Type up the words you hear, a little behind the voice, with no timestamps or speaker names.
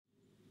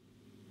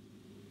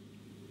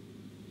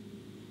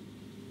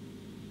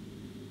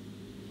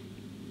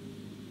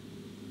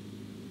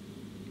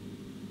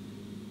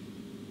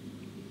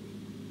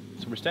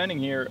We're standing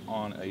here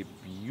on a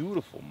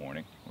beautiful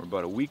morning. We're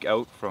about a week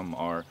out from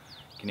our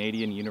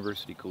Canadian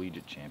University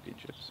Collegiate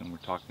Championships, and we're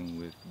talking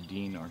with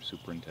Dean, our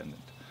superintendent.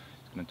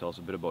 He's going to tell us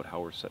a bit about how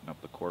we're setting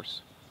up the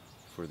course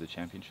for the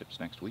championships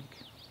next week.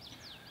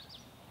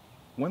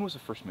 When was the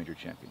first major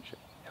championship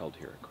held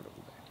here at Cordova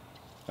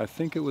Bay? I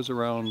think it was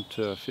around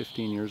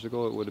 15 years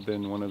ago. It would have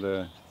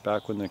been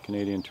back when the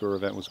Canadian Tour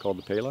event was called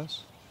the Payless.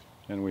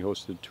 And we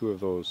hosted two of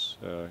those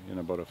in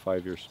about a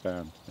 5-year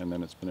span. And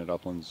then it's been at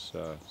Uplands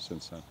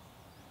since then.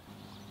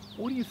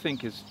 What do you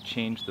think has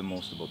changed the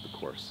most about the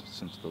course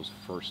since those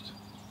first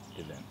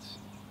events?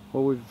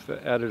 Well, we've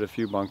added a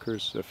few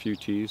bunkers, a few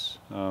tees,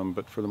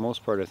 but for the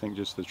most part I think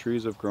just the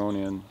trees have grown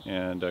in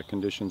and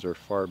conditions are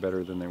far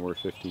better than they were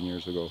 15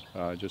 years ago.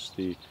 Just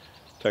the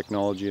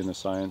technology and the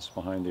science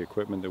behind the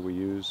equipment that we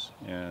use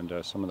and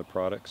some of the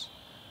products,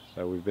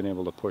 we've been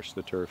able to push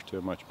the turf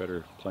to much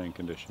better playing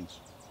conditions.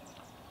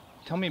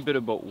 Tell me a bit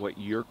about what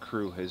your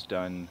crew has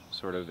done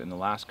sort of in the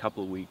last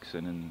couple of weeks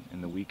and in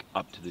the week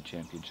up to the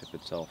championship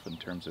itself in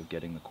terms of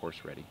getting the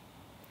course ready.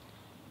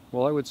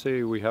 Well, I would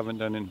say we haven't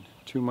done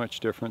too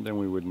much different than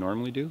we would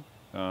normally do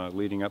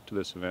leading up to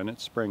this event.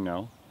 It's spring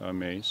now,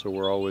 May, so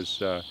we're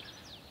always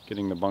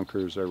getting the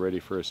bunkers ready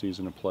for a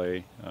season of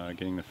play,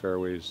 getting the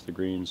fairways, the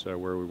greens where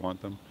we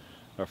want them.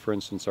 For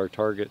instance, our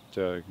target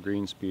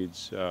green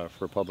speeds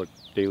for public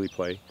daily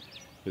play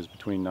is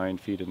between 9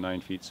 feet and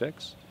 9 feet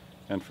 6.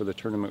 And for the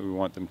tournament, we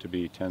want them to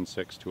be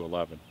 10-6 to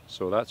 11.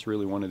 So that's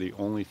really one of the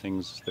only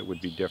things that would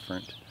be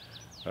different.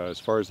 As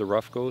far as the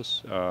rough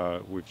goes,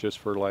 we've just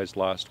fertilized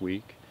last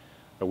week.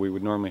 We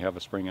would normally have a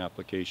spring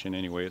application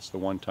anyway. It's the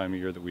one time a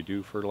year that we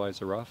do fertilize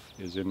the rough,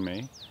 is in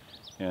May.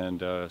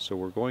 And so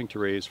we're going to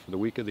raise, for the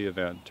week of the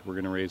event, we're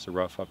going to raise the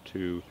rough up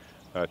to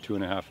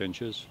 2.5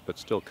 inches, but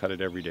still cut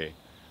it every day.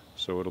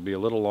 So it'll be a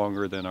little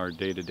longer than our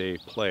day-to-day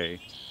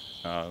play.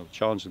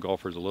 Challenge the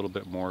golfers a little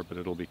bit more, but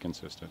it'll be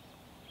consistent.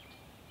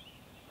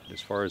 As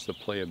far as the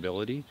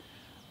playability,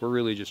 we're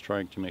really just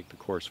trying to make the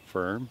course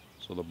firm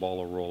so the ball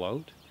will roll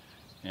out,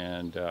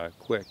 and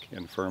quick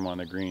and firm on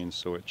the greens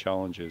so it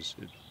challenges.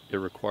 It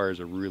requires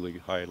a really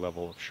high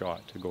level of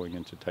shot to going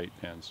into tight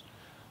pins.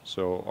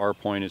 So our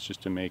point is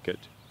just to make it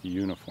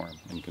uniform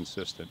and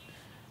consistent.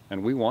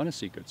 And we want to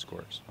see good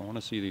scores. I want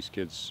to see these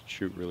kids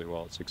shoot really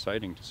well. It's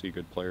exciting to see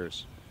good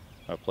players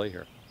play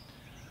here.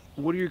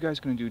 What are you guys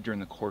going to do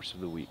during the course of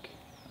the week?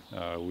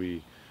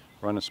 We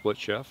run a split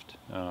shift.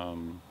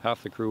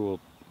 Half the crew will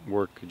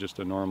work just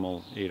a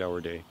normal 8-hour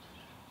day.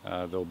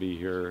 They'll be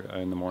here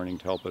in the morning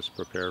to help us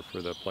prepare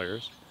for the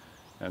players,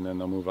 and then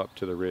they'll move up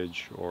to the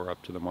ridge or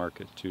up to the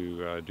market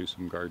to do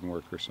some garden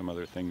work or some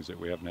other things that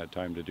we haven't had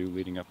time to do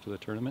leading up to the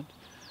tournament.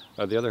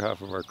 The other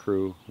half of our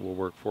crew will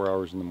work 4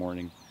 hours in the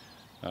morning,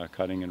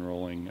 cutting and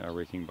rolling,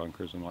 raking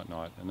bunkers and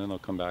whatnot, and then they'll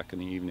come back in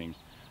the evening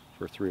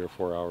for 3 or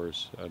 4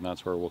 hours, and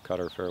that's where we'll cut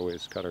our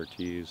fairways, cut our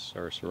tees,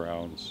 our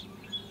surrounds,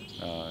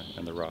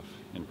 and the rough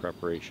in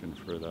preparation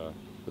for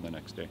the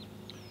next day.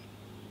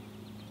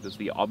 Does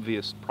the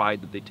obvious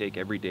pride that they take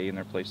every day in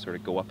their play sort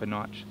of go up a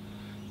notch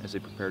as they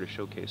prepare to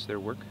showcase their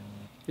work?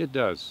 It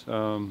does.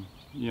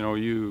 You know,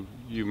 you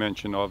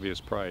mentioned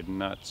obvious pride,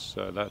 and that's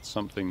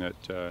something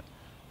that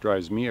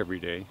drives me every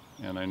day.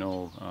 And I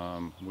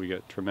know we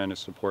get tremendous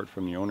support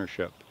from the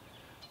ownership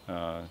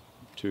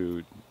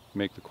to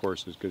make the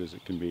course as good as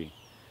it can be,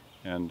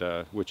 and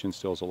which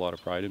instills a lot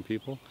of pride in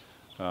people.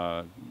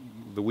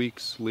 The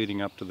weeks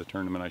leading up to the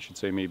tournament, I should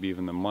say maybe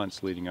even the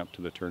months leading up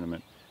to the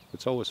tournament,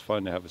 it's always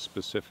fun to have a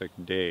specific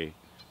day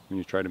when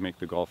you try to make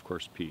the golf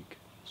course peak.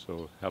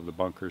 So have the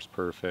bunkers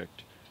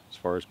perfect as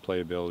far as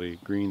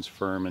playability, greens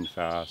firm and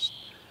fast,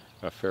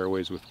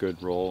 fairways with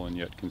good roll and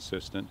yet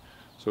consistent.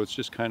 So it's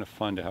just kind of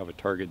fun to have a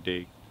target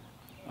date.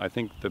 I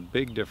think the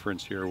big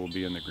difference here will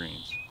be in the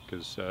greens,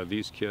 because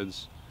these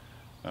kids,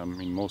 I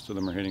mean, most of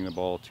them are hitting the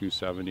ball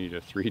 270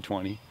 to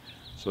 320.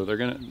 So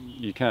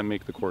you can't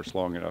make the course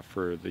long enough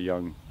for the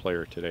young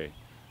player today.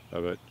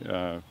 But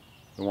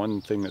the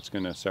one thing that's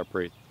going to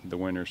separate the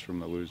winners from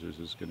the losers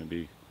is going to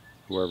be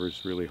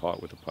whoever's really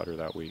hot with a putter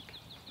that week,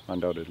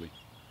 undoubtedly.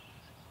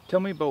 Tell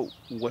me about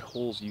what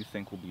holes you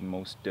think will be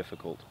most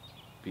difficult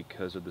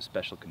because of the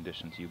special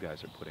conditions you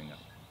guys are putting up.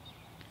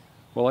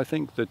 Well, I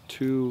think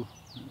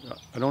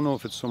I don't know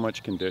if it's so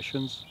much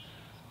conditions.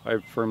 I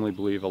firmly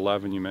believe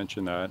 11, you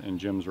mentioned that, and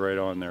Jim's right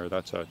on there.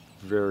 That's a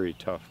very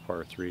tough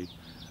par 3.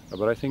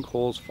 But I think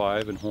holes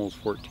 5 and holes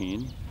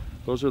 14,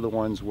 those are the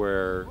ones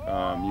where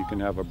you can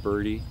have a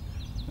birdie,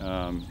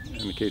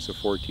 in the case of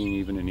 14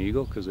 even an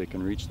eagle, because they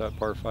can reach that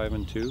par 5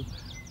 and 2,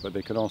 but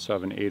they can also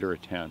have an 8 or a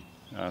 10.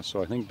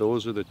 So I think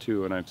those are the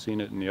two, and I've seen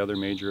it in the other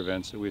major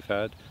events that we've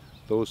had.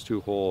 Those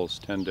two holes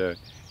tend to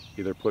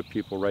either put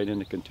people right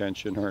into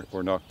contention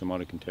or knock them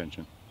out of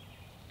contention.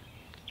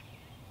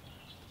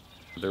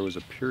 There was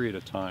a period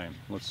of time,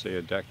 let's say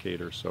a decade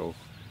or so,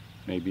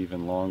 maybe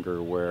even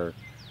longer, where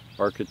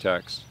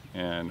architects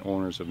and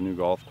owners of new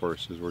golf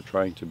courses were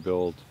trying to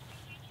build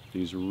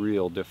these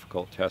real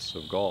difficult tests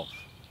of golf.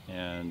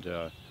 And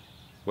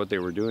what they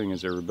were doing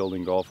is they were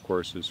building golf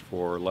courses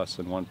for less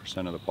than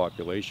 1% of the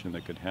population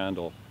that could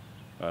handle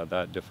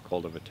that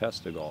difficult of a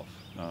test of golf.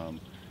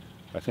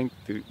 I think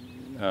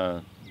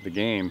the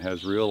game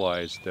has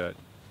realized that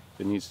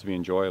it needs to be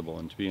enjoyable,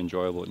 and to be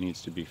enjoyable it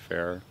needs to be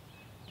fair.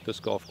 This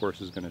golf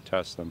course is going to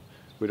test them.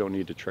 We don't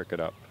need to trick it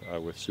up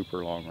with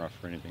super long rough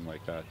or anything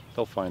like that.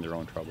 They'll find their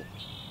own trouble.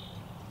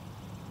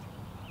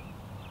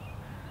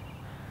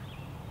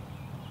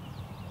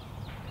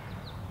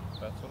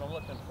 That's what I'm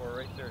looking for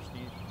right there,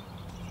 Steve.